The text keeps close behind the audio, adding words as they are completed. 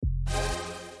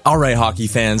All right, hockey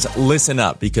fans, listen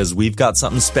up because we've got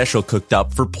something special cooked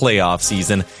up for playoff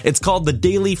season. It's called the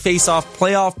Daily Face-Off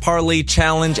Playoff Parlay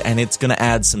Challenge, and it's going to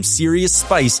add some serious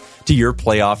spice to your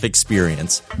playoff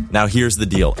experience. Now, here's the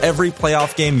deal. Every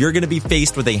playoff game, you're going to be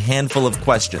faced with a handful of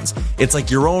questions. It's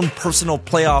like your own personal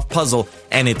playoff puzzle,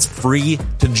 and it's free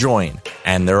to join.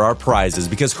 And there are prizes,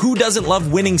 because who doesn't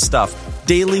love winning stuff?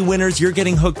 Daily winners, you're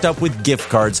getting hooked up with gift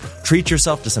cards. Treat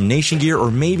yourself to some Nation gear or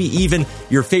maybe even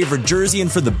your favorite jersey.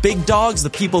 And for the big dogs, the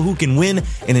people who can win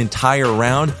an entire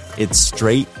round, it's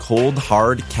straight, cold,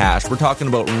 hard cash. We're talking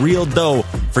about real dough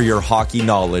for your hockey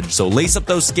knowledge. So lace up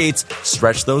those skates,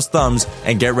 stretch those thumbs,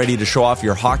 and get ready to show off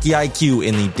your hockey IQ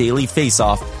in the Daily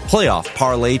Face-Off Playoff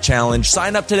Parlay Challenge.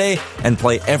 Sign up today and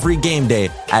play every game day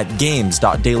at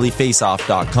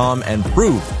games.dailyfaceoff.com and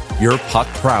prove your puck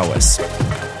prowess.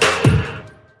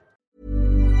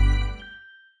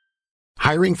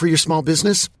 Hiring for your small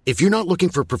business? If you're not looking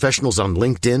for professionals on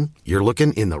LinkedIn, you're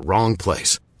looking in the wrong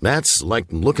place. That's like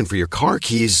looking for your car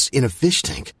keys in a fish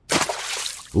tank.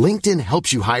 LinkedIn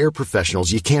helps you hire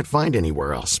professionals you can't find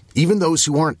anywhere else, even those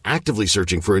who aren't actively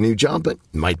searching for a new job but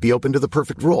might be open to the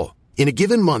perfect role. In a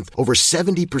given month, over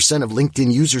 70% of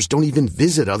LinkedIn users don't even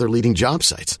visit other leading job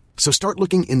sites. So start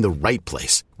looking in the right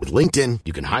place. With LinkedIn,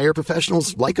 you can hire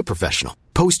professionals like a professional.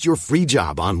 Post your free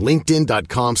job on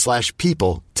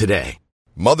linkedin.com/people today.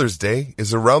 Mother's Day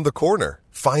is around the corner.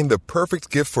 Find the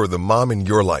perfect gift for the mom in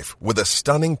your life with a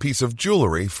stunning piece of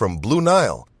jewelry from Blue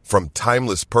Nile. From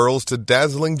timeless pearls to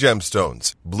dazzling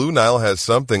gemstones, Blue Nile has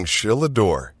something she'll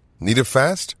adore. Need it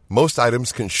fast? Most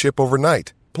items can ship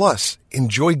overnight. Plus,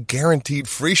 enjoy guaranteed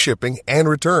free shipping and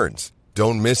returns.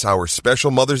 Don't miss our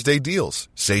special Mother's Day deals.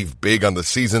 Save big on the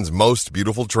season's most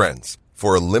beautiful trends.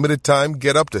 For a limited time,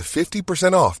 get up to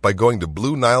 50% off by going to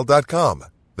BlueNile.com.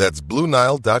 That's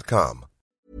BlueNile.com.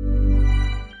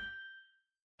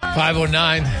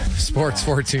 509 Sports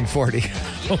 1440.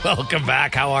 Welcome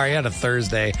back. How are you on a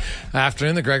Thursday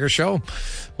afternoon? The Gregor Show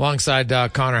alongside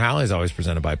Connor Halley is always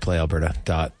presented by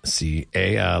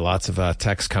PlayAlberta.ca. Lots of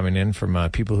texts coming in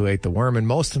from people who ate the worm, and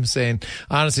most of them saying,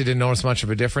 honestly, didn't notice much of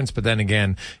a difference, but then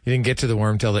again, you didn't get to the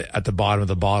worm till at the bottom of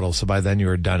the bottle, so by then you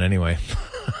were done anyway.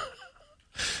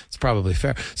 It's probably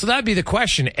fair. So that'd be the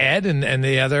question, Ed, and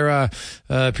the other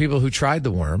people who tried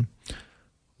the worm.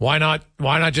 Why not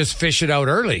just fish it out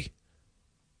early?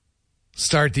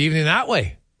 Start the evening that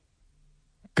way.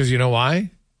 Because you know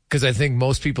why? Because I think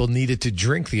most people needed to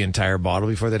drink the entire bottle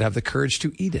before they'd have the courage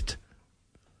to eat it.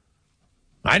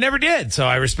 I never did, so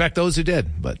I respect those who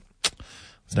did, but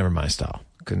it's never my style.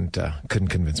 Couldn't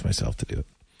convince myself to do it.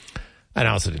 And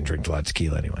I also didn't drink a lot of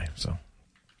tequila anyway. So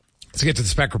let's get to the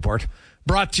spec report.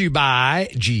 Brought to you by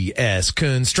GS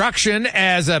Construction.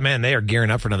 As they are gearing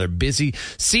up for another busy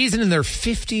season in their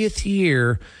 50th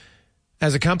year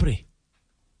as a company.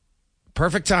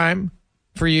 Perfect time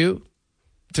for you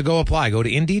to go apply. Go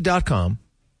to Indeed.com.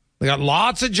 They got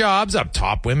lots of jobs up.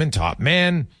 Top women, top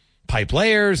men, pipe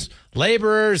layers,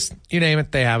 laborers, you name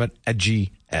it. They have it at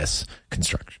GS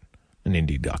Construction and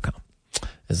Indeed.com.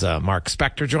 As Mark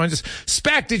Spector joins us.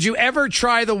 Spec, did you ever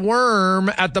try the worm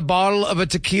at the bottom of a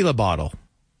tequila bottle?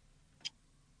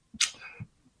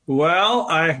 Well,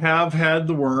 I have had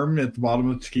the worm at the bottom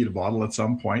of a tequila bottle at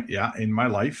some point, in my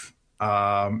life.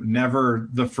 Never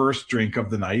the first drink of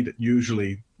the night,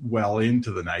 usually well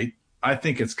into the night. I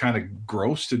think it's kind of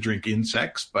gross to drink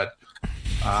insects, but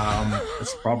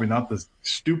it's probably not the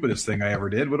stupidest thing I ever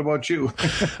did. What about you?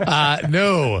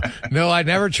 No, I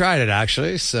never tried it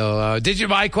actually. So, did you?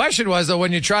 My question was though,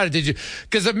 when you tried it, did you?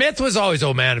 Because the myth was always,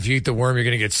 oh man, if you eat the worm, you're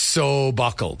going to get so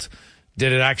buckled.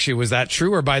 Did it actually? Was that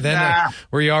true, or by then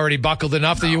were you already buckled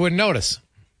enough that you wouldn't notice?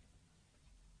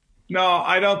 No,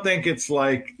 I don't think it's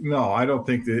like. No, I don't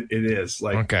think that it is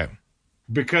like. Okay.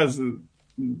 Because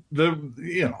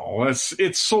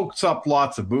it soaks up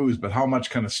lots of booze, but how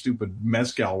much kind of stupid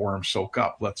mezcal worms soak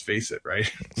up? Let's face it,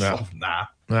 right? No. So, nah.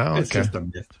 Oh, it's just a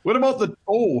myth. What about the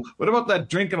toe? What about that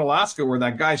drink in Alaska where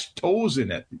that guy's toes in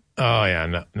it? Oh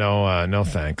yeah, no,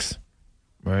 thanks.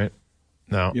 Right?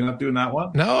 No, you're not doing that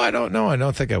one. No, I don't know. I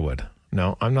don't think I would.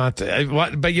 No, I'm not.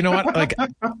 But you know what? Like,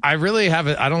 I really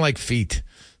haven't. I don't like feet.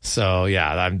 So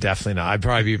yeah, I'm definitely not. I'd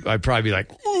probably be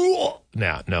like,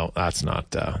 no, that's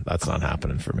not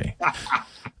happening for me.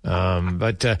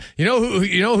 But you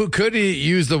know who could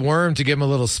use the worm to give them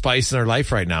a little spice in their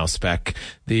life right now, Spec?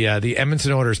 The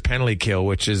Edmonton Oilers penalty kill,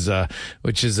 which is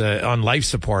on life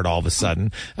support all of a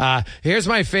sudden. Here's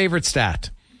my favorite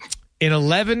stat. In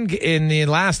the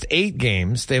last 8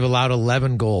 games, they've allowed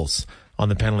 11 goals on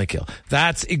the penalty kill.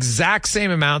 That's exact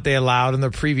same amount they allowed in the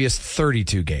previous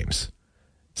 32 games.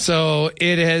 So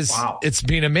it's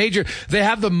been a major. They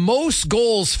have the most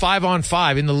goals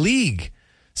 5-on-5 in the league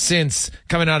since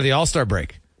coming out of the All-Star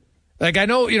break. Like, I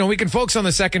know, we can focus on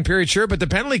the second period, sure, but the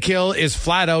penalty kill is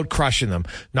flat out crushing them.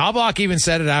 Knobloch even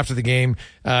said it after the game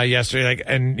yesterday.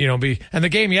 And the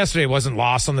game yesterday wasn't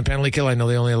lost on the penalty kill. I know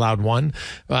they only allowed one,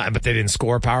 but they didn't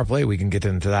score power play. We can get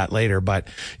into that later. But,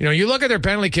 you look at their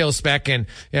penalty kill spec and,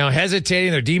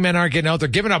 hesitating. Their D-men aren't getting out. They're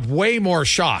giving up way more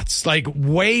shots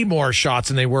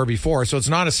than they were before. So it's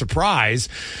not a surprise.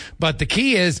 But the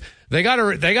key is, They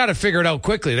gotta figure it out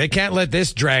quickly. They can't let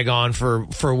this drag on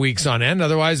for weeks on end.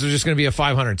 Otherwise, they're just going to be a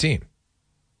 500 team.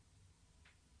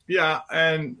 Yeah,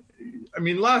 and I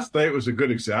mean, last night was a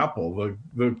good example.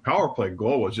 The power play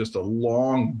goal was just a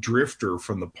long drifter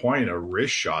from the point, a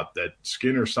wrist shot that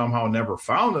Skinner somehow never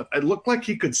found. It looked like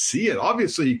he could see it.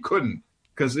 Obviously, he couldn't,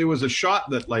 because it was a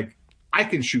shot that, like, I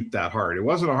can shoot that hard. It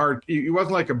wasn't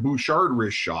like a Bouchard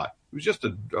wrist shot. It was just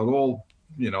a little,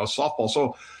 softball.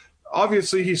 So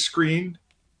obviously, he screened.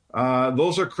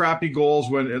 Those are crappy goals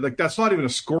when, like, that's not even a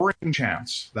scoring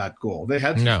chance, that goal. They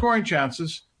had some scoring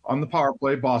chances on the power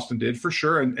play. Boston did, for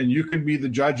sure. And you can be the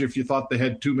judge if you thought they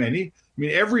had too many. I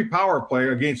mean, every power play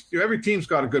every team's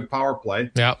got a good power play.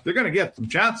 Yeah. They're going to get some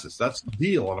chances. That's the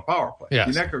deal on a power play.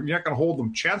 Yes. You're not going to hold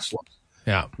them chanceless.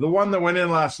 Yeah. The one that went in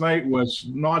last night was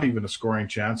not even a scoring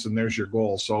chance, and there's your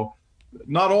goal. So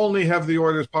not only have the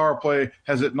Oilers' power play,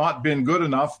 has it not been good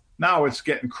enough, now it's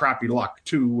getting crappy luck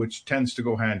too, which tends to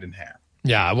go hand in hand.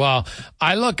 Yeah, well,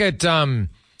 I look at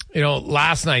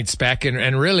last night's spec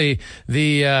and really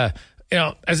the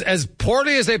as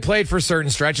poorly as they played for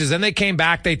certain stretches, then they came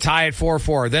back, they tie it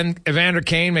 4-4. Then Evander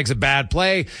Kane makes a bad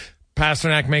play,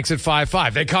 Pasternak makes it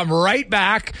 5-5. They come right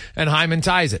back and Hyman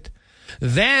ties it.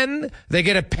 Then they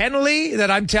get a penalty that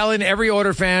I'm telling every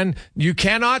Oiler fan, you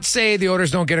cannot say the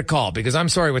Oilers don't get a call, because I'm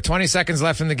sorry, with 20 seconds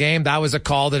left in the game, that was a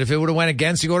call that if it would have went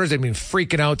against the Oilers, they'd been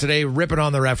freaking out today, ripping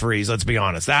on the referees. Let's be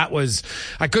honest. I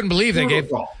couldn't believe they gave.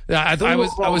 I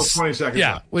was 20 seconds.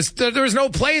 Yeah, there was no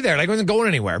play there. Like, it wasn't going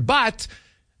anywhere. But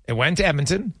it went to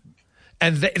Edmonton,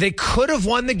 and they could have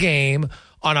won the game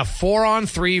on a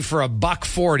 4-on-3 for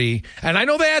 $140. And I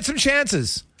know they had some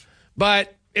chances,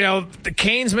 but the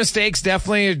Kane's mistakes,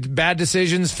 definitely bad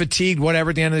decisions, fatigue,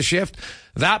 whatever at the end of the shift.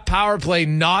 That power play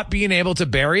not being able to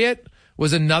bury it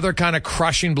was another kind of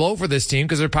crushing blow for this team,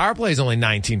 because their power play is only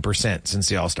 19% since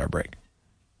the All-Star break.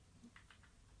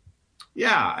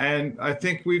 Yeah, and I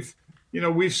think we've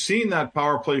seen that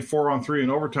power play 4-on-3 in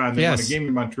overtime. They won a game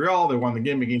in Montreal. They won the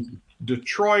game against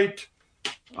Detroit.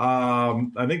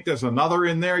 I think there's another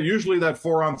in there. Usually that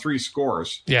 4-on-3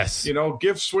 scores. Yes.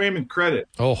 Give Swayman credit.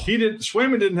 Oh.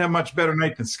 Swayman didn't have much better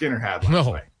night than Skinner had last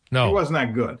night. No. He wasn't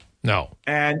that good. No.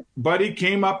 But he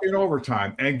came up in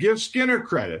overtime, and give Skinner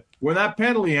credit. When that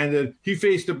penalty ended, he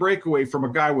faced a breakaway from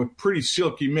a guy with pretty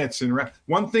silky mitts. And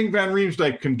one thing Van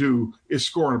Riemsdyk can do is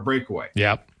score a breakaway.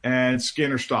 Yep. And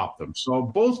Skinner stopped them. So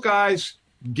both guys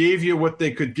gave you what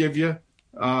they could give you.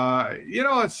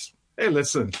 Hey,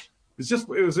 listen. It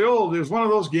was one of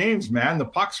those games, man. The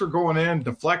pucks were going in,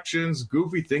 deflections,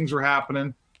 goofy things were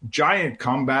happening, giant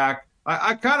comeback.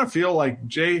 I kind of feel like,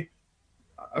 Jay,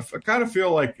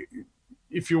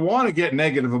 if you want to get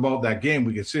negative about that game,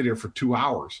 we could sit here for 2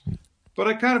 hours. But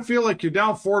I kind of feel like you're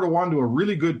down 4-1 to a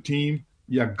really good team.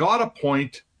 You got a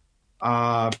point.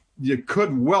 You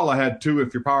could well have had 2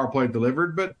 if your power play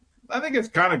delivered, but I think it's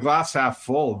kind of glass half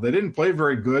full. They didn't play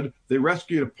very good. They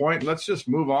rescued a point. Let's just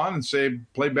move on and say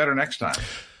play better next time.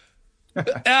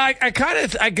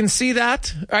 I can see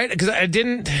that, right? Because I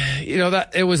didn't,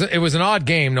 that it was an odd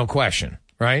game, no question,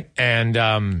 right? And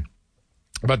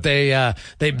but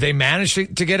they managed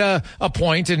to get a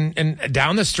point, and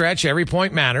down the stretch, every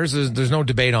point matters. There's no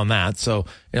debate on that. So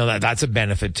that's a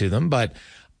benefit to them, but.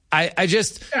 I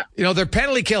just, their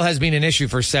penalty kill has been an issue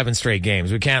for 7 straight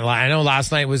games. We can't lie. I know last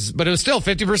night but it was still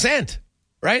 50%,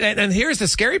 right? And here's the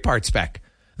scary part, Spec.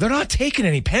 They're not taking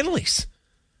any penalties,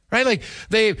 right? Like,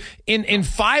 in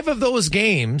 5 of those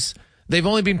games, they've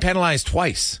only been penalized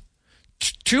twice.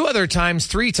 2 other times,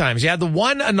 3 times. You had the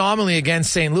one anomaly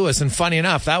against St. Louis, and funny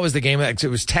enough, that was the game that it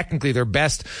was technically their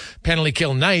best penalty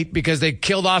kill night, because they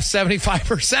killed off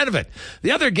 75% of it. The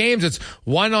other games, it's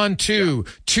 1-on-2,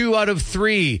 2 out of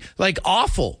 3, like,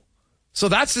 awful. So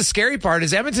that's the scary part,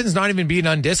 is Edmonton's not even being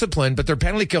undisciplined, but their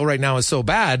penalty kill right now is so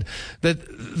bad that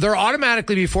they're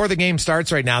automatically, before the game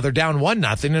starts right now, they're down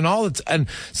 1-0 and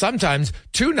sometimes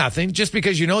 2-0, just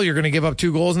because you're going to give up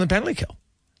 2 goals in the penalty kill.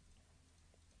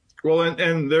 Well,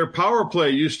 and their power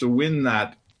play used to win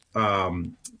that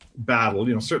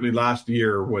battle. Certainly last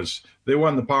year they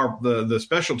won the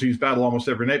special teams battle almost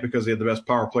every night because they had the best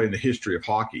power play in the history of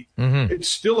hockey. Mm-hmm. It's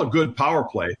still a good power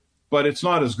play, but it's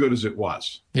not as good as it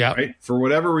was. Yeah. Right. For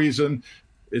whatever reason,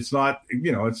 it's not.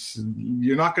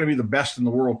 You're not going to be the best in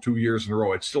the world 2 years in a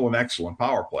row. It's still an excellent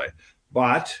power play,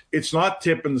 but it's not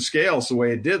tipping the scales the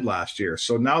way it did last year.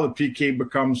 So now the PK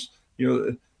becomes,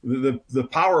 the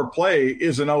power play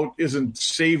isn't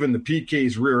saving the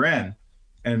PK's rear end.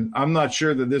 And I'm not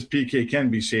sure that this PK can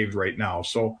be saved right now.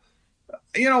 So,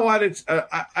 you know what? It's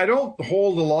I don't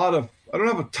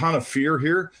have a ton of fear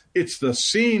here. It's the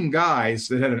same guys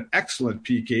that had an excellent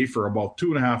PK for about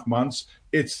 2.5 months.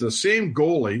 It's the same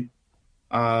goalie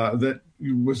that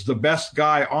was the best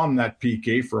guy on that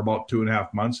PK for about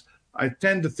 2.5 months. I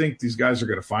tend to think these guys are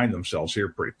going to find themselves here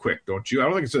pretty quick, don't you? I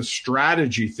don't think it's a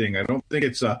strategy thing. I don't think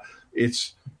it's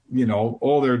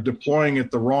they're deploying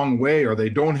it the wrong way or they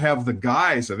don't have the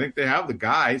guys. I think they have the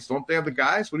guys. Don't they have the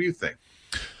guys? What do you think?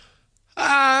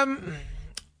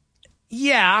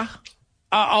 Yeah.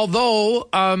 Although,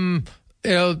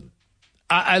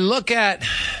 I look at,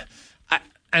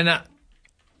 I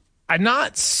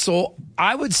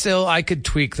could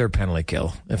tweak their penalty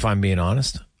kill if I'm being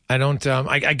honest. I don't,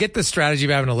 I get the strategy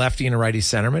of having a lefty and a righty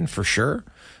centerman for sure.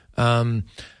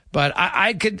 But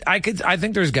I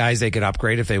think there's guys they could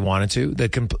upgrade if they wanted to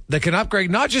that can upgrade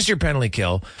not just your penalty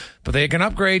kill, but they can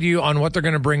upgrade you on what they're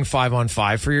going to bring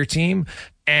 5-on-5 for your team.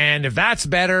 And if that's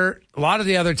better, a lot of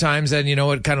the other times, then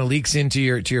it kind of leaks into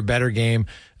your better game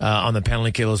on the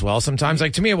penalty kill as well. Sometimes,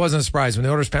 like to me, it wasn't a surprise when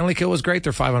the Oilers' penalty kill was great.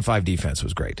 Their 5-on-5 defense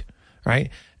was great, right?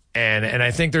 And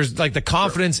I think there's like the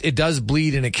confidence, it does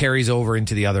bleed and it carries over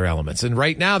into the other elements. And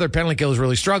right now, their penalty kill is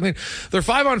really struggling. Their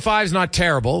 5-on-5 is not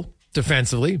terrible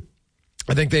defensively.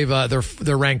 I think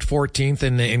they're ranked 14th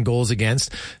in goals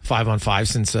against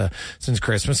 5-on-5 since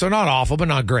Christmas. So not awful, but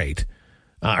not great.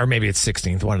 Or maybe it's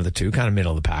 16th, one of the two, kind of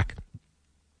middle of the pack.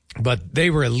 But they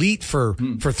were elite for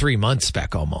 3 months,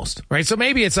 Spec, almost, right? So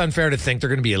maybe it's unfair to think they're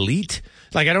going to be elite.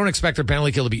 Like, I don't expect their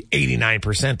penalty kill to be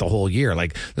 89% the whole year.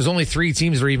 Like, there's only 3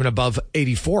 teams that are even above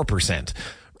 84%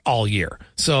 all year.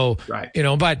 So, right.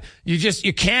 But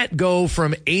you can't go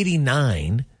from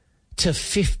 89 to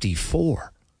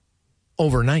 54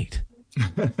 overnight.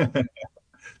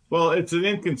 Well, it's an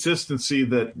inconsistency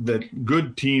that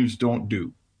good teams don't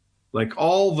do. Like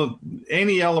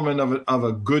any element of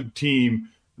a good team,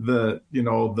 it's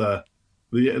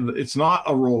not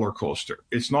a roller coaster.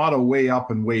 It's not a way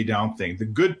up and way down thing. The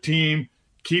good team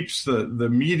keeps the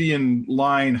median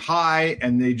line high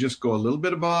and they just go a little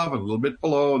bit above and a little bit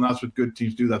below. And that's what good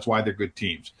teams do. That's why they're good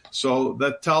teams. So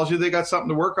that tells you they got something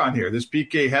to work on here. This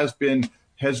PK has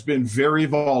been very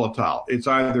volatile. It's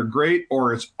either great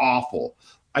or it's awful.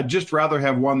 I'd just rather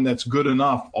have one that's good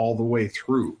enough all the way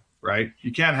through. Right?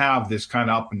 You can't have this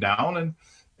kind of up and down.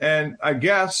 And I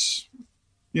guess,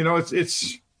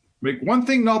 it's like one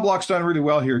thing Knobloch's done really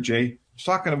well here, Jay. I was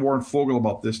talking to Warren Fogle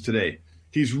about this today.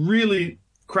 He's really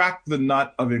cracked the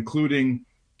nut of including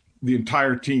the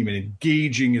entire team and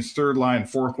engaging his third line,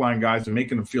 fourth line guys and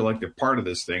making them feel like they're part of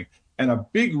this thing. And a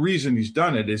big reason he's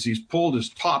done it is he's pulled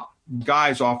his top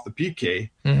guys off the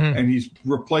PK and he's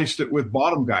replaced it with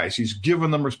bottom guys. He's given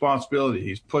them responsibility.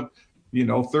 He's put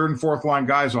third and fourth line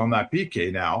guys on that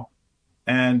PK now.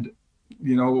 And,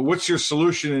 what's your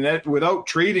solution in it without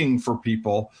trading for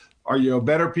people? Are you a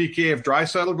better PK if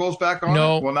Draisaitl goes back on?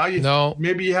 No. It? Well, now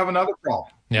maybe you have another problem.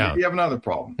 Yeah. Maybe you have another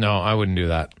problem. No, I wouldn't do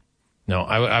that. No,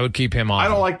 I would keep him off. I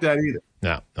don't like that either.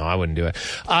 No, I wouldn't do it.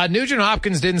 Nugent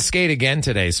Hopkins didn't skate again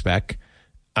today, Spec.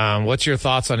 What's your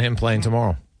thoughts on him playing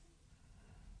tomorrow?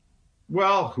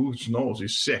 Well, who knows?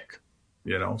 He's sick.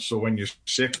 So when you're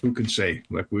sick, who can say?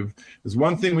 Like there's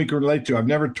one thing we can relate to. I've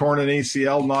never torn an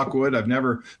ACL, knock wood. I've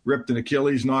never ripped an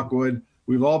Achilles, knock wood.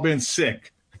 We've all been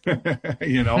sick, and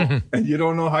you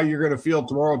don't know how you're going to feel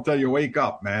tomorrow until you wake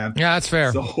up, man. Yeah, that's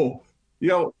fair. So,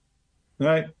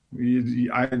 right?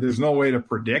 There's no way to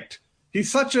predict.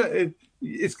 He's such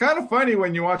it's kind of funny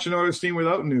when you watch an Oilers team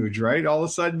without Nuge, right? All of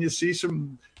a sudden you see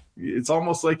it's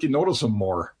almost like you notice him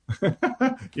more.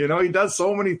 He does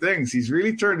so many things. He's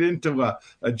really turned into a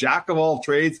jack of all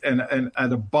trades and an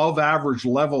above average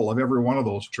level of every one of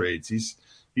those trades. He's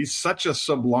such a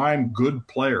sublime, good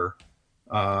player.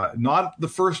 Not the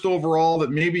first overall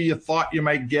that maybe you thought you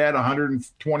might get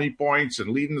 120 points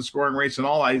and leading the scoring race and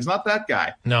all that. He's not that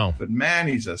guy. No. But, man,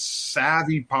 he's a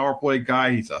savvy power play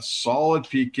guy. He's a solid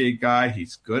PK guy.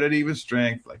 He's good at even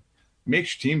strength. Like,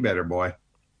 makes your team better, boy.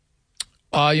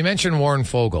 You mentioned Warren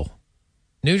Fogle.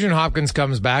 Nugent Hopkins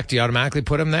comes back. Do you automatically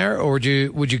put him there, or would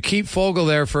you keep Fogle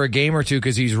there for a game or two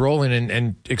because he's rolling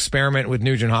and experiment with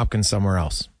Nugent Hopkins somewhere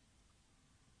else?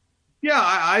 Yeah,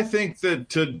 I think that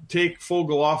to take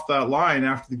Foegele off that line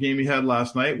after the game he had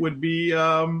last night would be,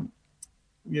 I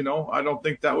don't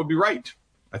think that would be right.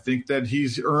 I think that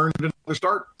he's earned another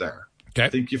start there. Okay. I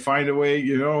think you find a way,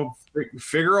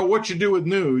 figure out what you do with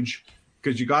Nuge,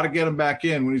 because you got to get him back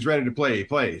in when he's ready to play. He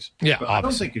plays. Yeah, but I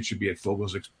don't think it should be at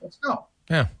Fogle's expense. No.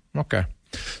 Yeah. Okay.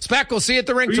 Spec, we'll see you at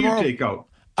the rink Who tomorrow. You take out?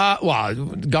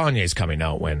 Gagne's coming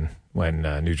out when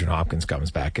Nugent Hopkins comes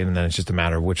back in, and then it's just a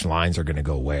matter of which lines are going to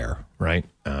go where, right?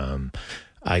 Is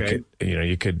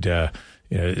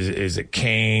it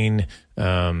Kane,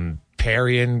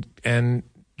 Perry, and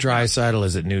Draisaitl?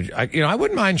 Is it Nugent? I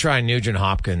wouldn't mind trying Nugent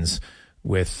Hopkins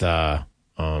with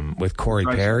Corey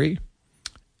Perry,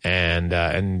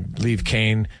 and leave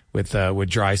Kane with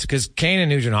Draisaitl, because Kane and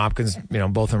Nugent Hopkins,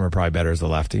 both of them are probably better as the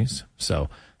lefties. So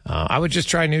I would just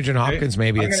try Nugent Hopkins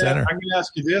maybe at center. I'm going to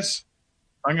ask you this.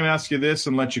 I'm going to ask you this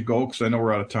and let you go because I know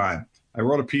we're out of time. I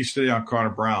wrote a piece today on Connor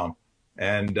Brown,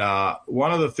 and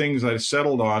one of the things I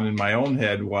settled on in my own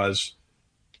head was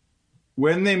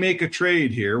when they make a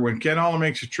trade here, when Ken Holland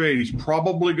makes a trade, he's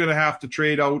probably going to have to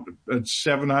trade out a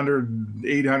 $700,000,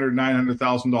 $800,000,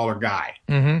 $900,000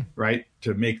 guy, right,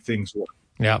 to make things work.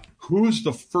 Yeah. Who's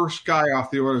the first guy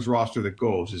off the Oilers roster that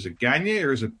goes? Is it Gagne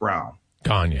or is it Brown?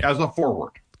 Gagne. As a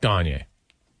forward. Gagne.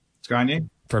 It's Gagne?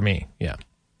 For me, yeah.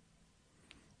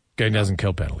 Gagne doesn't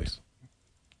kill penalties.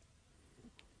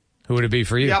 Who would it be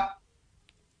for you? Yep.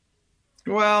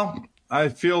 Well, I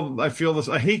feel this.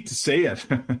 I hate to say it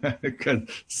because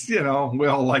we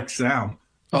all like Sam.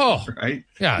 Oh, right.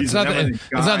 Yeah, it's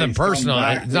nothing personal.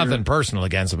 It's nothing personal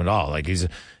against him at all. Like he's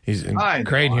a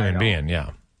great human being.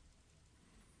 Yeah.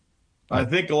 I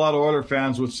think a lot of Oilers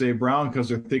fans would say Brown because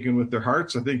they're thinking with their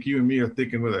hearts. I think you and me are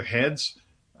thinking with our heads,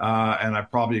 and I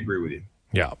probably agree with you.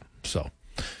 Yeah. So.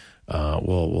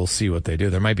 We'll see what they do.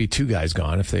 There might be two guys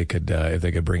gone if they could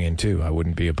bring in two. I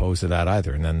wouldn't be opposed to that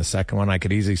either. And then the second one, I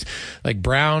could easily like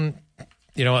Brown.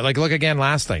 Look again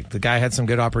last night. The guy had some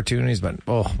good opportunities, but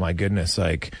oh my goodness,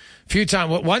 like few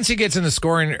times. Once he gets in the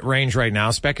scoring range right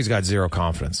now, Specky's got zero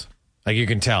confidence. Like you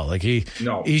can tell, like he's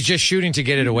just shooting to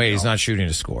get it away. He's not shooting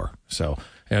to score. So.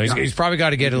 He's probably got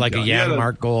to get like a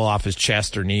Janmark goal off his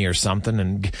chest or knee or something.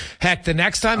 And heck, the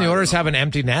next time the Oilers have an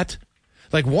empty net,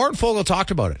 like Warren Foegele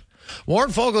talked about it. Warren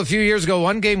Foegele a few years ago,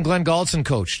 one game Glenn Gallison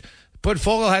coached,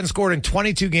 Foegele hadn't scored in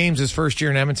 22 games his first year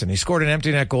in Edmonton. He scored an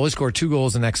empty net goal. He scored 2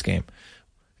 goals the next game.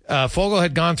 Foegele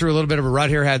had gone through a little bit of a rut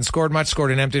here, hadn't scored much,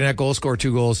 scored an empty net goal, scored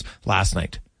 2 goals last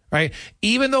night. Right?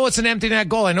 Even though it's an empty net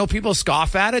goal, I know people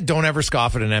scoff at it. Don't ever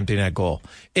scoff at an empty net goal.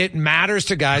 It matters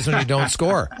to guys when you don't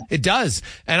score. It does.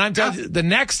 And I'm telling you, the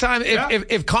next time,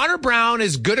 if Connor Brown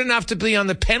is good enough to be on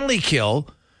the penalty kill,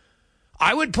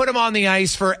 I would put him on the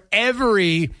ice for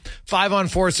every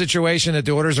 5-on-4 situation that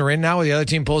the Oilers are in now where the other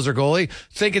team pulls their goalie,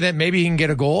 thinking that maybe he can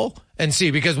get a goal and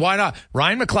see, because why not?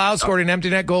 Ryan McLeod scored an empty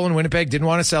net goal in Winnipeg, didn't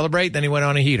want to celebrate, then he went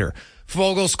on a heater.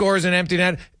 Foegele scores an empty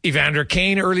net. Evander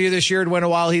Kane earlier this year, it went a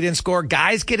while, he didn't score.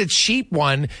 Guys get a cheap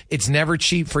one. It's never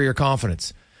cheap for your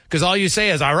confidence. Because all you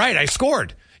say is, all right, I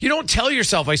scored. You don't tell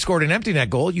yourself I scored an empty net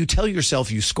goal. You tell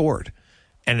yourself you scored.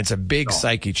 And it's a big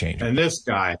psyche changer. And this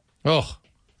guy.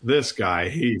 This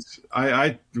guy,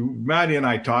 Maddie and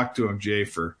I talked to him, Jay,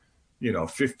 for,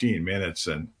 15 minutes.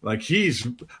 And like,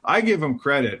 I give him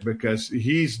credit because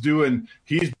he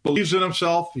believes in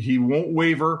himself. He won't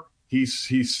waver.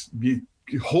 He's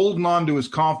holding on to his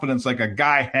confidence like a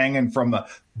guy hanging from the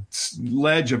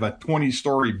ledge of a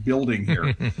 20-story building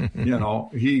here.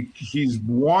 He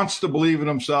wants to believe in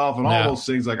himself and all those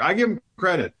things. Like, I give him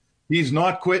credit. He's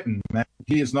not quitting, man.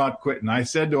 He is not quitting. I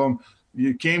said to him,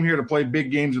 you came here to play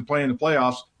big games and play in the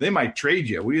playoffs. They might trade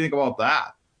you. What do you think about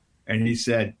that? And he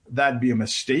said, that'd be a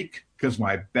mistake because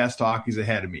my best hockey's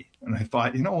ahead of me. And I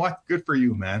thought, you know what? Good for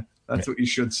you, man. That's what you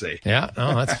should say. Yeah,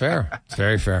 no, that's fair. It's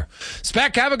very fair.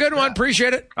 Spec, have a good one.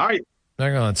 Appreciate it. All right.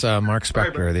 There you go. It's Mark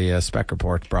Spector. The Spec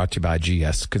Report brought to you by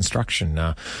GS Construction.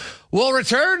 We'll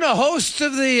return. The host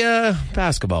of the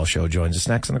basketball show joins us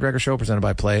next on the Gregor Show, presented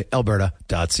by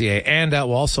PlayAlberta.ca. And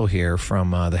we'll also hear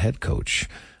from the head coach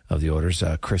of the Oilers,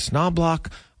 Chris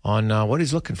Knobloch, on what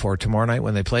he's looking for tomorrow night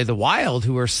when they play the Wild,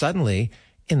 who are suddenly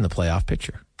in the playoff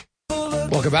picture.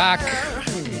 Welcome back.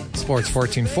 Sports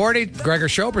 1440, Gregor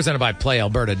Show, presented by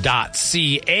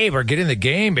PlayAlberta.ca. We're getting the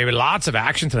game, baby. Lots of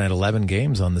action tonight. 11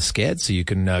 games on the skid, so you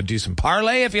can do some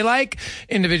parlay if you like.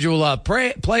 Individual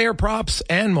player props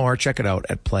and more. Check it out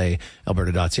at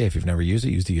PlayAlberta.ca. If you've never used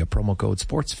it, use the promo code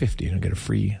SPORTS50 and get a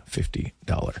free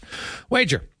 $50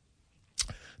 wager.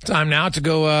 Time now to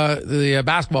go the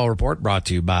basketball report, brought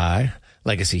to you by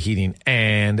Legacy Heating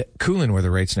and Cooling, where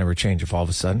the rates never change. If all of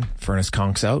a sudden furnace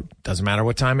conks out, doesn't matter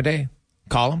what time of day,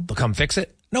 call them. They'll come fix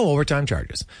it No overtime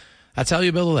charges. That's how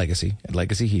you build a legacy at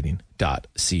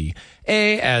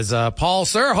legacyheating.ca. As Paul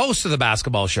Sir, host of the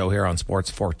basketball show here on Sports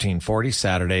 1440,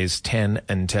 Saturdays 10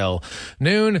 until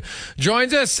noon,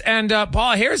 joins us. And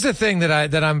Paul, here's the thing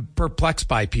that I'm perplexed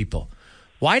by people.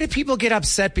 Why do people get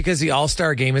upset because the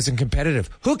All-Star game isn't competitive?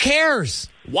 Who cares?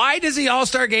 Why does the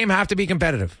All-Star game have to be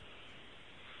competitive?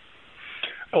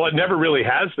 Well, it never really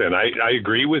has been. I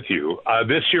agree with you.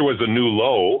 This year was a new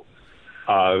low.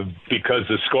 Because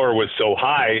the score was so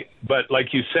high, but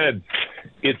like you said,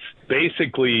 it's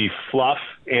basically fluff,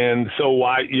 and so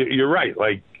why? You're right.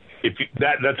 Like if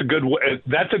that's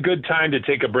a good time to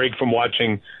take a break from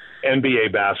watching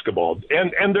NBA basketball,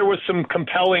 and there was some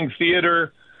compelling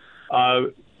theater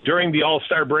during the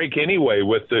All-Star break anyway,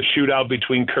 with the shootout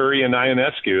between Curry and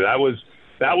Ionescu.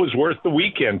 That was worth the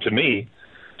weekend to me.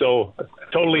 So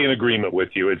totally in agreement with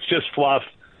you. It's just fluff.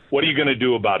 What are you going to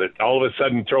do about it? All of a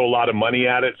sudden throw a lot of money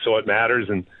at it so it matters,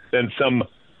 and then some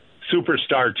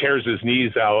superstar tears his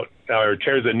knees out or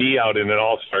tears a knee out in an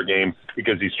All-Star game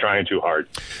because he's trying too hard.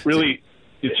 Really,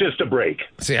 it's just a break.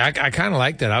 See, I kind of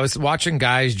like that. I was watching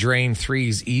guys drain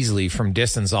threes easily from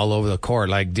distance all over the court,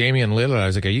 like Damian Lillard. I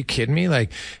was like, are you kidding me?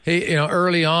 Like, hey,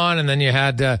 early on, and then you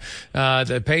had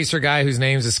the Pacer guy whose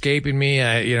name's escaping me.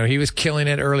 He was killing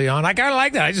it early on. I kind of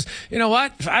like that. I just, you know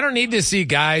what? I don't need to see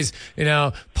guys,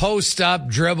 post up,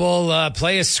 dribble,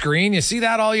 play a screen. You see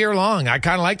that all year long. I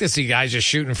kind of like to see guys just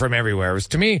shooting from everywhere. It was,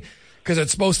 to me, because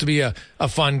it's supposed to be a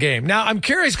fun game. Now, I'm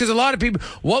curious because a lot of people,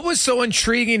 what was so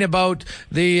intriguing about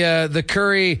the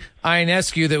Curry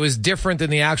Ionescu that was different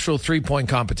than the actual 3-point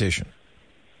competition?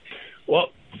 Well,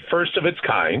 first of its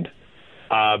kind,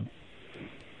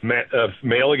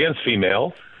 male against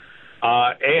female,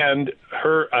 and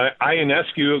her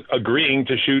Ionescu agreeing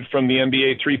to shoot from the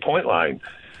NBA 3-point line.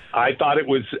 I thought it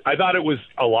was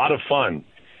a lot of fun,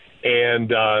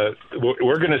 and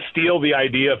we're going to steal the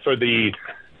idea for the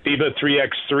FIBA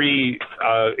 3x3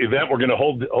 event we're going to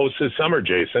host this summer,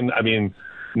 Jason. I mean,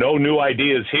 no new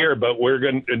ideas here, but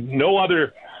no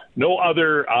other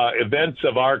events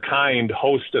of our kind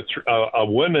host a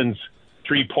women's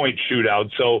 3-point shootout.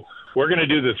 So we're going to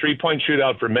do the 3-point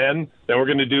shootout for men, then we're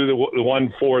going to do the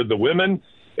one for the women,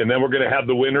 and then we're going to have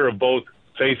the winner of both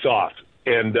face off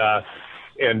and have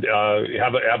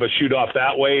a shoot off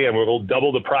that way, and we'll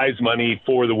double the prize money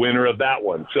for the winner of that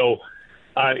one. So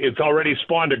it's already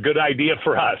spawned a good idea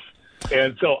for us.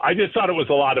 And so I just thought it was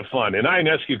a lot of fun. And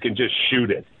Ionescu can just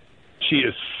shoot it. She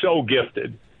is so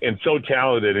gifted and so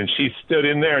talented. And she stood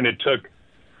in there, and it took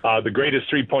the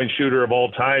greatest 3-point shooter of all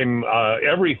time,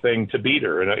 everything to beat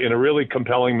her in a really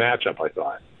compelling matchup, I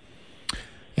thought.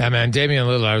 Yeah, man, Damian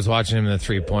Lillard, I was watching him in the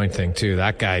 3-point thing, too.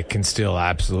 That guy can still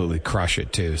absolutely crush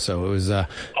it, too. So it was... oh,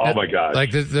 my God.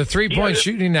 Like, the 3-point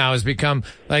shooting now has become...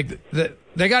 like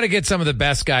they got to get some of the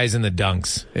best guys in the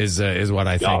dunks is what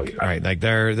I think. Oh, yeah. Right. Like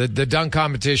the dunk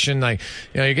competition, like,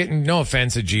 you're getting, no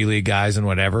offense to G League guys and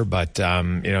whatever, but,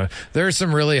 there's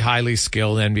some really highly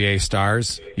skilled NBA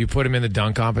stars. You put them in the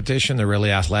dunk competition, they're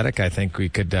really athletic. I think we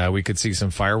could see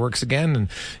some fireworks again. And,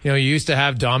 you used to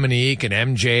have Dominique and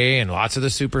MJ and lots of the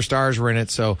superstars were in it.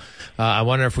 So, I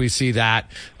wonder if we see that.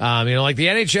 Like the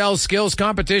NHL skills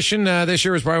competition, this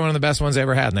year was probably one of the best ones they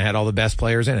ever had. And they had all the best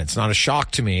players in it. It's not a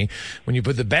shock to me when you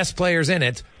put the best players in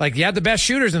it. Like, you had the best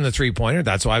shooters in the 3-pointer.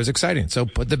 That's why it was exciting. So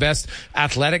put the best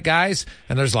athletic guys,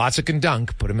 and there's lots that can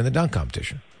dunk. Put them in the dunk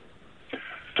competition.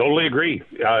 Totally agree.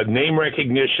 Name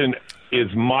recognition is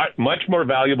much more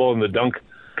valuable in the dunk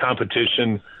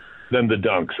competition than the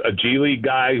dunks. A G League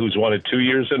guy who's won it 2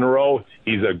 years in a row,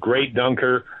 he's a great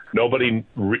dunker. Nobody,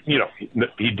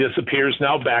 he disappears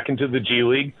now back into the G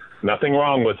League. Nothing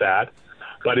wrong with that.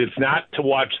 But it's not to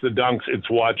watch the dunks. It's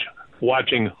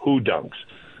watching who dunks.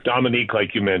 Dominique,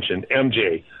 like you mentioned,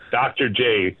 MJ, Dr.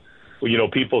 J.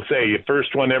 People say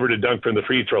first one ever to dunk from the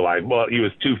free throw line. Well, he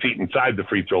was 2 feet inside the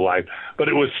free throw line, but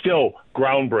it was still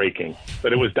groundbreaking.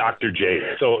 But it was Dr.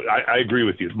 J. So I agree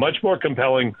with you. Much more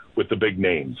compelling with the big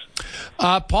names.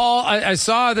 Paul, I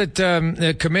saw that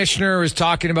the commissioner was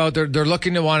talking about they're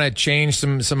looking to want to change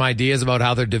some ideas about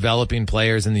how they're developing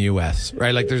players in the U.S.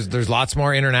 Right? Like there's lots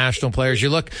more international players. You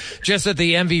look just at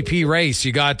the MVP race.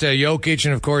 You got Jokic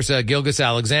and of course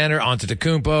Gilgeous-Alexander,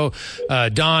 Antetokounmpo,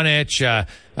 Doncic.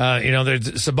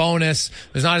 There's Sabonis.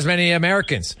 There's not as many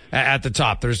Americans at the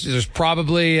top. There's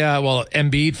probably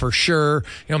Embiid for sure.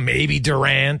 Maybe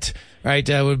Durant. Right,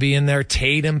 would be in there.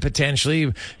 Tatum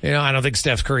potentially. I don't think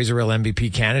Steph Curry's a real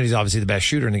MVP candidate. He's obviously the best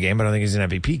shooter in the game, but I don't think he's an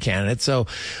MVP candidate. So,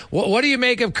 what do you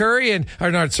make of Curry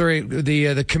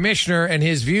the commissioner and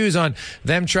his views on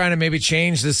them trying to maybe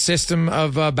change the system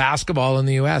of basketball in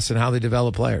the U.S. and how they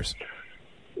develop players?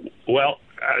 Well,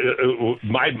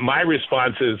 my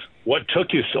response is, what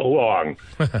took you so long?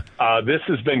 This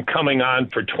has been coming on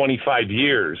for 25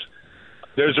 years.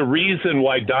 There's a reason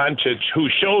why Doncic, who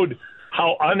showed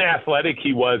how unathletic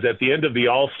he was at the end of the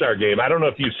All-Star game. I don't know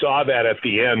if you saw that at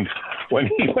the end when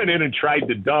he went in and tried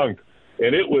to dunk,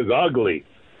 and it was ugly.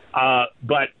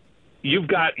 But you've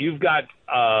got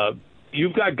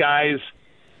guys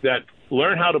that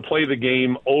learn how to play the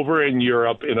game over in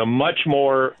Europe in a much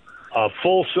more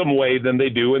fulsome way than they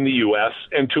do in the U.S.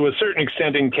 and to a certain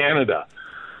extent in Canada.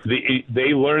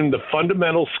 They learn the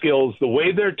fundamental skills the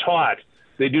way they're taught.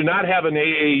 They do not have an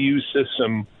AAU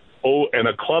system and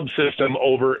a club system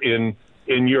over in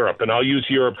Europe. And I'll use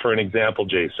Europe for an example,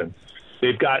 Jason.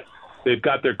 They've got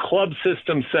their club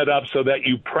system set up so that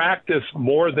you practice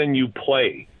more than you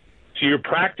play. So you're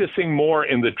practicing more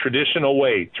in the traditional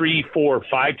way, 3, 4,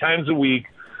 5 times a week,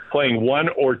 playing 1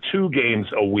 or 2 games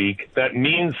a week. That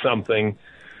means something,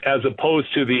 as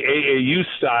opposed to the AAU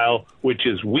style, which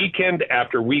is weekend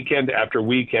after weekend after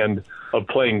weekend of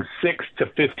playing 6 to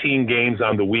 15 games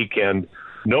on the weekend,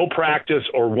 no practice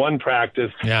or 1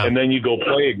 practice, and then you go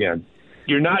play again.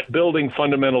 You're not building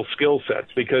fundamental skill sets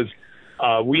because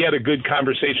we had a good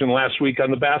conversation last week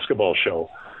on the basketball show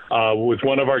with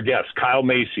one of our guests, Kyle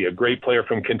Macy, a great player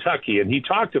from Kentucky, and he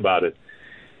talked about it.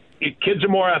 Kids are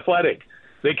more athletic.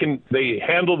 They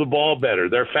handle the ball better.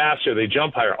 They're faster. They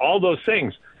jump higher. All those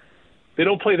things. They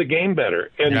don't play the game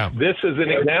better. And this is an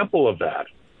example of that.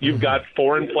 You've got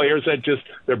foreign players that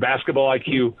their basketball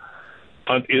IQ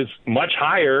is much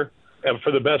higher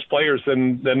for the best players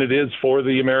than it is for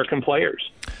the American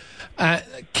players.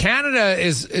 Canada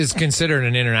is considered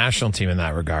an international team in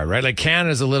that regard, right? Like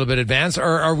Canada's a little bit advanced.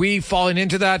 Are we falling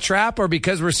into that trap, or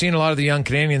because we're seeing a lot of the young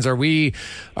Canadians, are we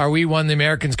one the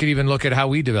Americans could even look at how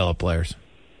we develop players?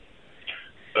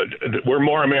 We're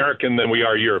more American than we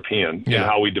are European in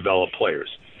how we develop players.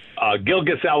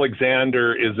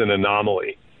 Gilgeous-Alexander is an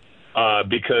anomaly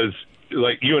because,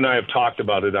 like you and I have talked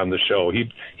about it on the show,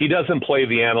 he doesn't play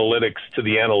the analytics to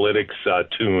the analytics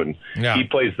tune. Yeah. He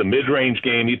plays the mid-range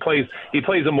game. He plays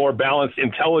a more balanced,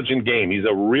 intelligent game. He's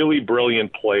a really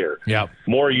brilliant player. Yeah.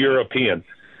 More European.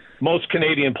 Most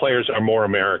Canadian players are more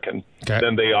American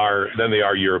than they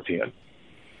are European.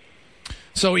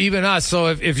 So even us. So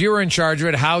if you were in charge of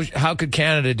it, how could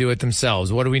Canada do it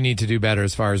themselves? What do we need to do better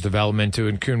as far as development to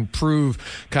improve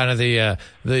kind of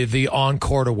the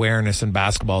on-court awareness and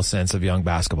basketball sense of young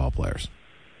basketball players?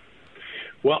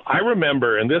 Well, I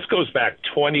remember, and this goes back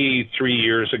 23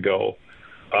 years ago.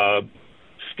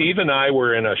 Steve and I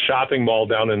were in a shopping mall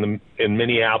down in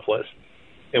Minneapolis,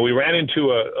 and we ran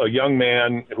into a young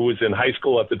man who was in high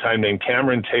school at the time named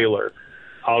Cameron Taylor,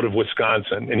 out of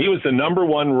Wisconsin. And he was the number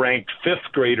 1 ranked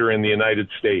 5th grader in the United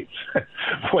States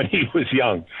when he was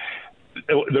young.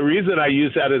 The reason I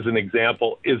use that as an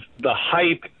example is the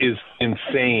hype is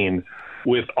insane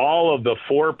with all of the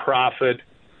for-profit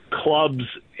clubs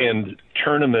and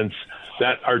tournaments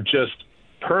that are just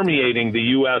permeating the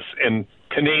U.S. and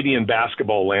Canadian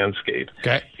basketball landscape.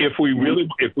 Okay. If we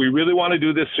really want to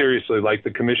do this seriously, like the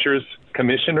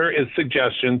commissioner is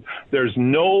suggesting, there's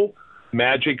no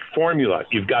magic formula.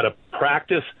 You've got to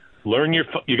practice,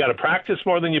 you got to practice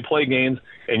more than you play games,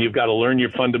 and you've got to learn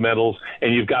your fundamentals,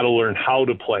 and you've got to learn how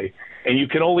to play. And you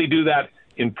can only do that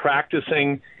in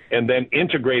practicing and then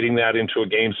integrating that into a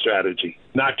game strategy,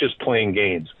 not just playing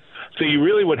games. So you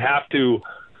really would have to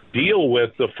deal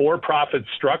with the for-profit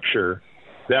structure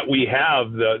that we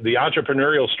have, the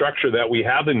entrepreneurial structure that we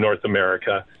have in North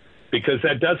America, because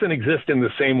that doesn't exist in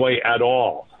the same way at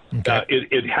all. Okay.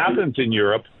 It happens in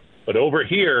Europe, but over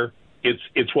here,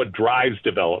 it's what drives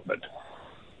development.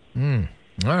 All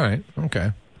right.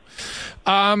 Okay.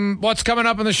 What's coming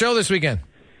up on the show this weekend?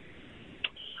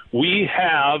 We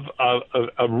have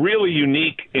a really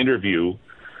unique interview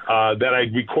that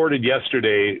I recorded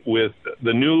yesterday with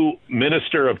the new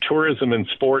Minister of Tourism and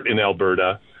Sport in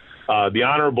Alberta, the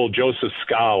Honorable Joseph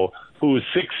Scow, who is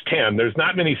 6'10". There's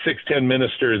not many 6'10"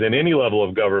 ministers in any level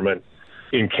of government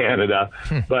in Canada,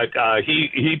 but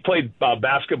he played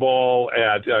basketball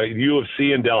at U of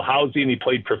C in Dalhousie, and he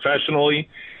played professionally.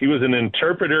 He was an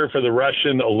interpreter for the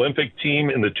Russian Olympic team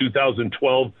in the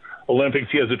 2012 Olympics.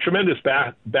 He has a tremendous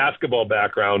basketball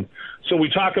background. So we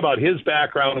talk about his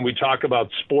background, and we talk about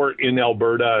sport in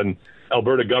Alberta and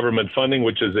Alberta government funding,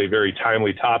 which is a very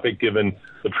timely topic given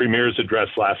the Premier's address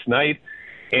last night.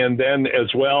 And then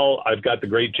as well, I've got the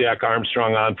great Jack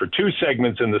Armstrong on for 2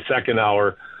 segments in the second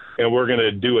hour, and we're going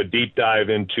to do a deep dive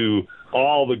into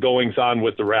all the goings-on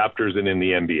with the Raptors and in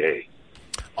the NBA.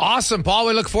 Awesome, Paul.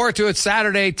 We look forward to it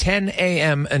Saturday, 10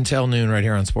 a.m. until noon right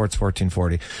here on Sports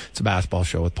 1440. It's a basketball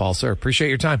show with Paul Sir. Appreciate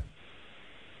your time.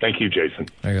 Thank you, Jason.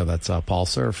 There you go. That's Paul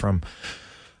Sir from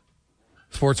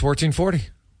Sports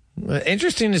 1440.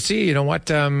 Interesting to see, you know what,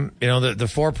 the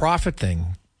for-profit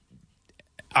thing.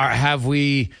 Have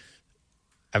we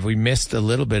missed a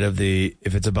little bit of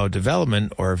if it's about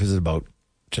development or if it's about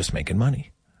just making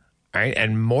money, right?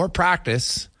 And more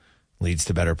practice leads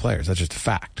to better players. That's just a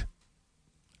fact.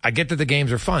 I get that the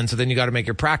games are fun, so then you got to make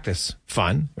your practice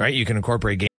fun, right? You can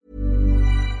incorporate games.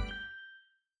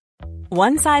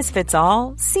 One size fits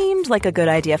all seemed like a good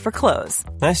idea for clothes.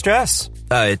 Nice dress.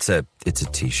 It's a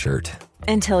t-shirt.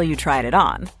 Until you tried it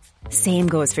on. Same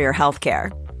goes for your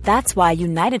healthcare. That's why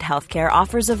United Healthcare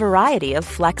offers a variety of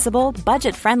flexible,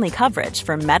 budget-friendly coverage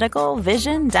for medical,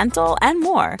 vision, dental, and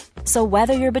more. So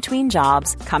whether you're between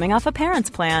jobs, coming off a parent's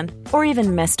plan, or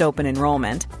even missed open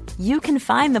enrollment, you can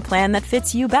find the plan that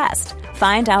fits you best.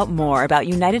 Find out more about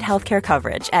United Healthcare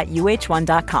coverage at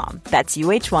uh1.com. That's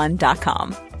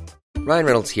uh1.com. Ryan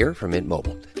Reynolds here from Mint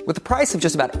Mobile. With the price of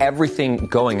just about everything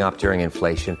going up during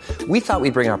inflation, we thought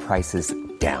we'd bring our prices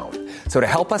down. So to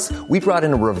help us, we brought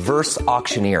in a reverse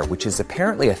auctioneer, which is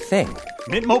apparently a thing.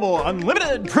 Mint Mobile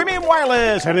Unlimited Premium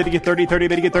Wireless. How to get 30, 30,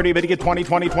 bit to get 30, bit to get 20,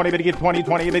 20, 20, bit to get 20,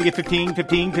 20, bit to get 15,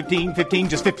 15, 15, 15,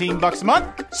 just $15 a month?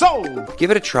 Sold!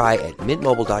 Give it a try at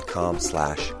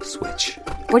mintmobile.com/switch.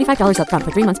 $45 up front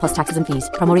for 3 months plus taxes and fees.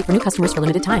 Promo rate for new customers for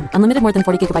limited time. Unlimited more than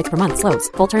 40 gigabytes per month. Slows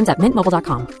full terms at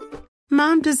mintmobile.com.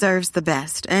 Mom deserves the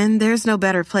best, and there's no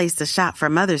better place to shop for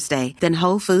Mother's Day than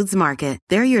Whole Foods Market.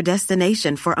 They're your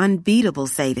destination for unbeatable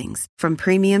savings, from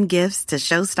premium gifts to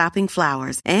show-stopping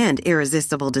flowers and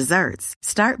irresistible desserts.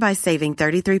 Start by saving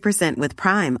 33% with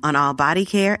Prime on all body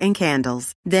care and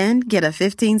candles. Then get a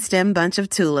 15-stem bunch of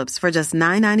tulips for just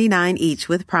 $9.99 each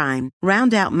with Prime.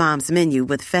 Round out Mom's menu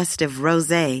with festive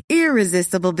rosé,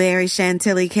 irresistible berry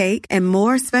chantilly cake, and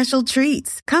more special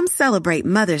treats. Come celebrate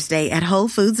Mother's Day at Whole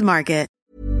Foods Market.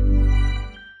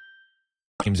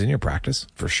 Games in your practice,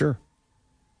 for sure.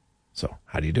 So,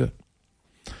 how do you do it?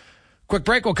 Quick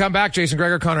break. We'll come back. Jason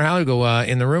Gregor, Connor Halley go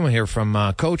in the room. We'll hear from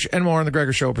Coach and more on the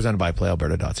Gregor Show, presented by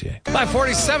PlayAlberta.ca.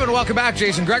 5:47. Welcome back,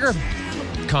 Jason Gregor,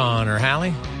 Connor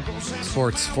Halley,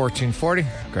 Sports 1440.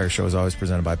 Gregor Show is always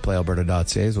presented by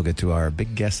PlayAlberta.ca. We'll get to our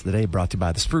big guest of the day, brought to you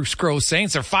by the Spruce Grove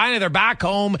Saints. They're back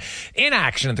home in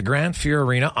action at the Grand Fear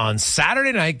Arena on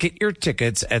Saturday night. Get your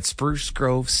tickets at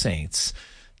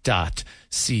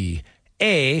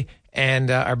sprucegrovesaints.ca.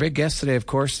 And our big guest today, of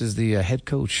course, is the head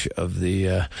coach of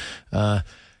the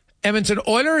Edmonton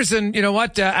Oilers. And you know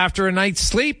what? After a night's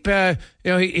sleep,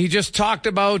 he just talked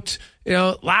about,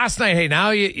 last night. Hey, now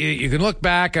you can look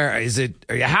back. Are you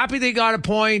happy they got a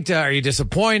point? Are you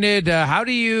disappointed? How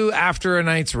do you, after a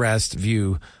night's rest,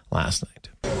 view last night?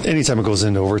 Anytime it goes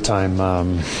into overtime,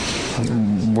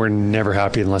 we're never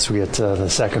happy unless we get the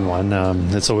second one.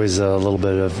 It's always a little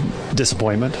bit of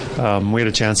disappointment. We had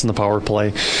a chance in the power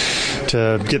play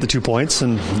to get the 2 points,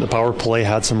 and the power play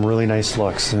had some really nice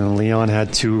looks. Leon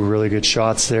had 2 really good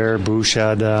shots there. Bouch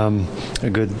had a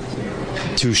good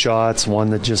 2 shots,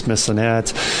 one that just missed the net.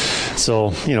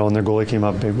 So, and their goalie came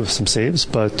up big with some saves,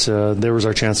 but there was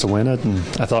our chance to win it, and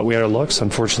I thought we had our looks.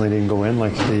 Unfortunately, it didn't go in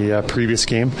like the previous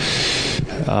game,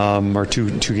 or two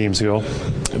games ago.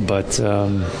 But,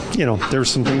 there were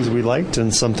some things we liked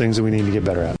and some things that we need to get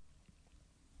better at.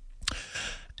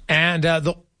 And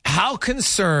how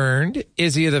concerned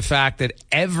is he of the fact that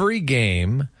every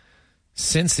game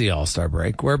since the All-Star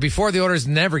break, where before the Oilers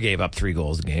never gave up 3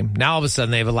 goals a game, now all of a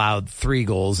sudden they've allowed 3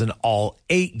 goals in all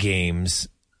 8 games,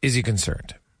 is he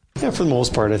concerned? Yeah, for the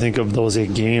most part, I think of those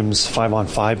 8 games,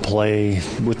 5-on-5 play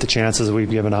with the chances that we've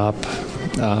given up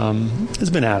has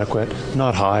been adequate.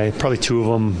 Not high. Probably 2 of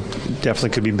them definitely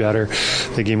could be better.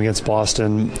 The game against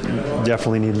Boston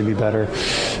definitely needed to be better.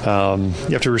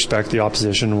 You have to respect the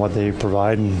opposition and what they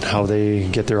provide and how they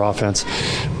get their offense.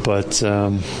 But,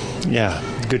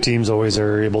 good teams always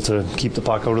are able to keep the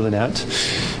puck out of the net.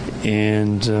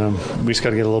 And we just got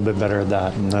to get a little bit better at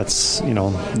that. And that's,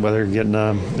 whether getting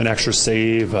an extra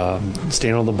save,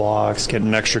 staying on the box, getting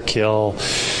an extra kill,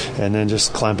 and then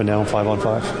just clamping down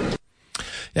 5-on-5.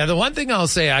 Yeah, the one thing I'll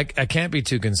say, I can't be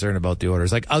too concerned about the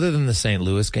Oilers. Like, other than the St.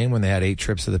 Louis game when they had 8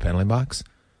 trips to the penalty box,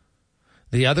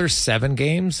 the other 7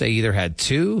 games, they either had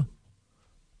 2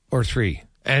 or 3.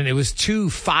 And it was 2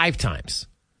 5 times.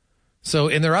 So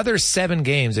in their other 7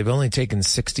 games, they've only taken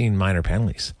 16 minor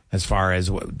penalties as far as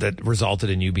that resulted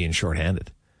in you being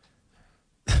shorthanded.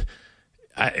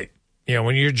 When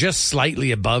you're just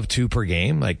slightly above 2 per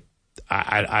game, like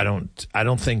I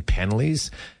don't think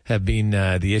penalties have been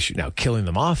the issue. Now, killing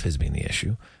them off has been the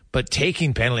issue, but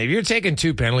taking penalties, if you're taking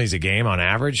 2 penalties a game on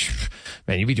average,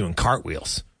 man, you'd be doing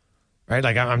cartwheels, right?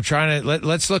 Like I'm trying to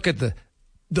let's look at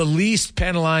the least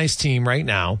penalized team right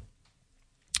now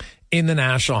in the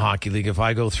National Hockey League, if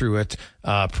I go through it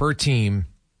per team,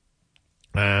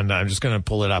 and I'm just going to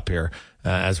pull it up here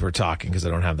as we're talking because I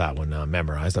don't have that one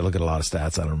memorized. I look at a lot of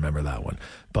stats. I don't remember that one.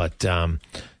 But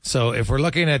so if we're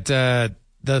looking at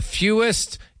the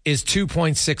fewest is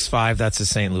 2.65, that's the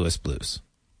St. Louis Blues.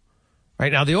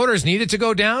 Right now, the Oilers needed to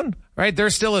go down, right? They're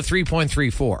still at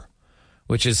 3.34,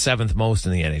 which is 7th most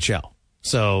in the NHL.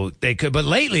 So they could, but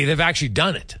lately they've actually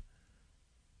done it.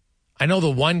 I know the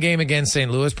one game against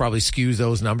St. Louis probably skews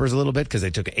those numbers a little bit because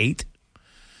they took 8.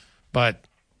 But,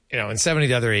 you know, in 70 of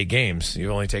the other 8 games,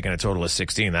 you've only taken a total of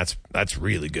 16. That's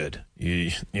really good.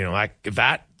 You know, if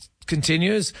that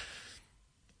continues,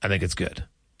 I think it's good.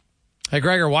 Hey,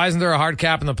 Gregor, why isn't there a hard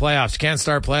cap in the playoffs? You can't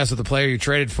start playoffs with the player you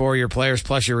traded for, your players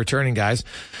plus your returning guys.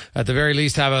 At the very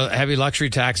least, have a heavy luxury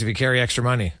tax if you carry extra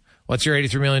money. What's your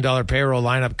 $83 million payroll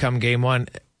lineup come game one,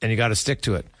 and you got to stick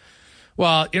to it?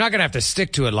 Well, you're not going to have to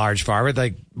stick to it, large forward.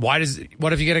 Like, what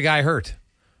if you get a guy hurt,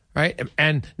 right?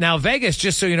 And now Vegas,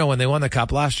 just so you know, when they won the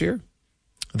Cup last year,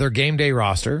 their game day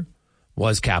roster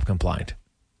was cap compliant.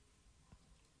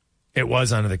 It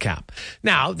was under the cap.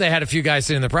 Now, they had a few guys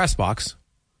sitting in the press box,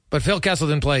 but Phil Kessel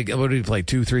didn't play, what did he play,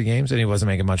 2-3 games? And he wasn't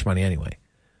making much money anyway.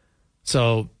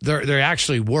 So there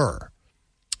actually were.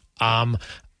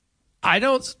 I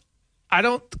don't,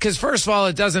 because first of all,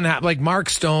 it doesn't have, like Mark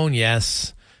Stone,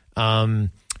 yes.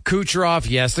 Kucherov,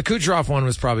 yes. The Kucherov one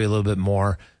was probably a little bit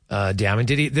more damning.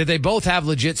 Did they both have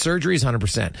legit surgeries?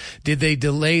 100%. Did they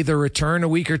delay the return a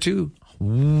week or two?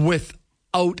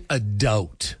 Without a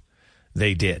doubt,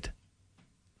 they did.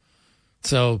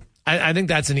 So I think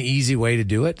that's an easy way to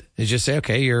do it. Is just say,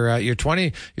 okay, your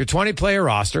 20 player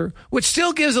roster, which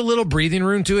still gives a little breathing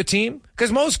room to a team,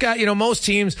 because most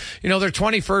teams, they're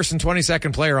 21st and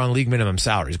 22nd player on league minimum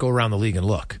salaries. Go around the league and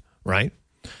look, right?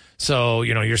 So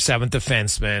your 7th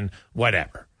defenseman,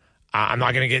 whatever. I'm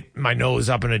not going to get my nose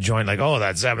up in a joint like, oh,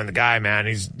 that 7th guy, man,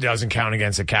 he doesn't count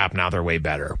against the cap. Now they're way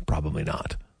better. Probably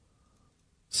not.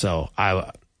 So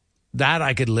that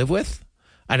I could live with,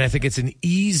 and I think it's an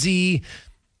easy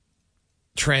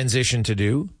transition to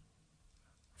do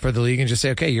for the league, and just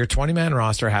say, okay, your 20-man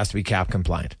roster has to be cap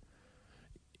compliant.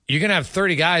 You're going to have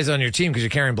 30 guys on your team because you're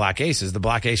carrying black aces. The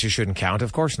black aces shouldn't count.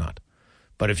 Of course not.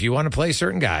 But if you want to play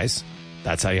certain guys,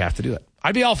 that's how you have to do it.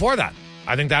 I'd be all for that.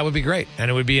 I think that would be great,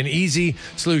 and it would be an easy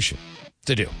solution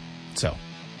to do. So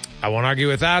I won't argue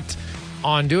with that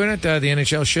on doing it. The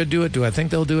NHL should do it. Do I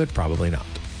think they'll do it? Probably not.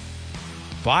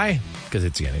 Why? Because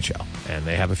it's the NHL, and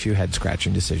they have a few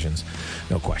head-scratching decisions.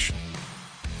 No question.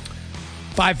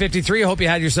 5:53. Hope you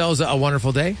had yourselves a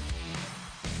wonderful day.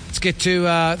 Let's get to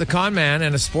the Con Man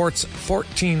and a Sports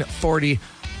 1440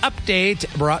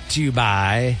 update brought to you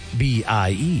by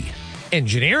BIE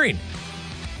Engineering.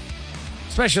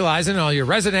 Specializing in all your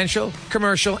residential,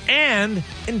 commercial, and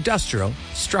industrial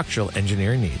structural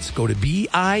engineering needs. Go to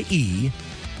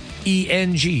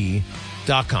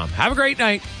BIEENG.com. Have a great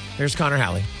night. There's Connor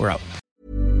Halley. We're out.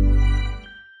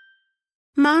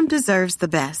 Mom deserves the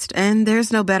best, and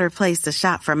there's no better place to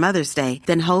shop for Mother's Day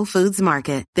than Whole Foods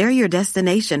Market. They're your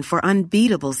destination for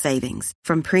unbeatable savings,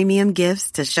 from premium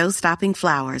gifts to show-stopping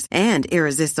flowers and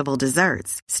irresistible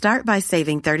desserts. Start by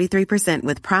saving 33%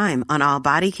 with Prime on all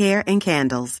body care and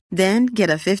candles. Then get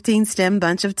a 15-stem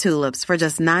bunch of tulips for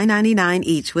just $9.99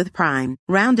 each with Prime.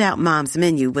 Round out Mom's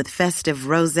menu with festive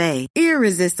rosé,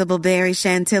 irresistible berry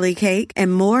chantilly cake,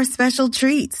 and more special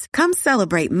treats. Come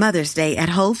celebrate Mother's Day at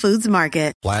Whole Foods Market.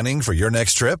 Planning for your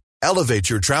next trip? Elevate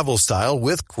your travel style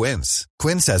with Quince.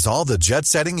 Quince has all the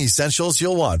jet-setting essentials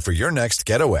you'll want for your next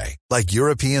getaway, like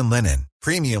European linen,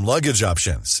 premium luggage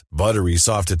options, buttery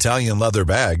soft Italian leather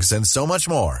bags, and so much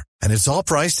more. And it's all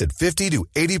priced at 50 to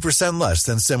 80% less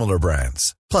than similar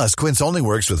brands. Plus, Quince only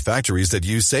works with factories that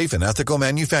use safe and ethical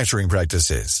manufacturing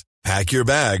practices. Pack your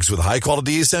bags with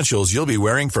high-quality essentials you'll be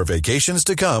wearing for vacations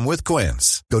to come with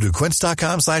Quince. Go to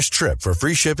quince.com/trip for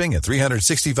free shipping and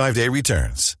 365-day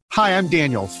returns. Hi, I'm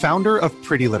Daniel, founder of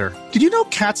Pretty Litter. Did you know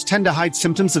cats tend to hide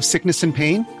symptoms of sickness and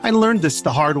pain? I learned this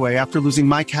the hard way after losing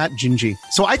my cat, Gingy.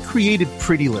 So I created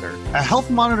Pretty Litter, a health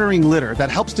monitoring litter that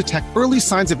helps detect early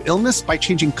signs of illness by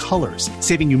changing colors,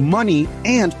 saving you money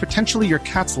and potentially your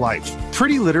cat's life.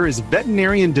 Pretty Litter is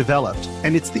veterinarian developed,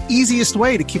 and it's the easiest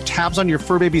way to keep tabs on your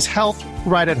fur baby's health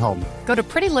right at home. Go to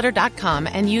prettylitter.com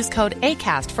and use code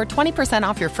ACAST for 20%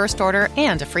 off your first order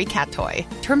and a free cat toy.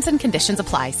 Terms and conditions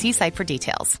apply. See site for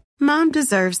details. Mom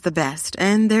deserves the best,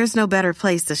 and there's no better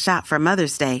place to shop for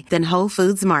Mother's Day than Whole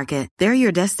Foods Market. They're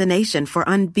your destination for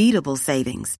unbeatable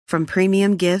savings, from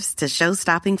premium gifts to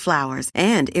show-stopping flowers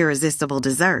and irresistible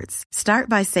desserts. Start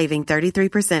by saving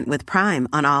 33% with Prime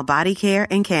on all body care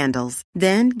and candles.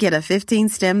 Then get a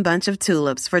 15-stem bunch of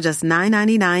tulips for just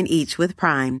 $9.99 each with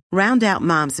Prime. Round out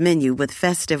Mom's menu with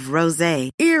festive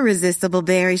rosé, irresistible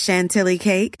berry chantilly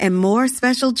cake, and more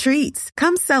special treats.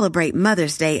 Come celebrate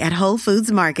Mother's Day at Whole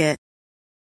Foods Market.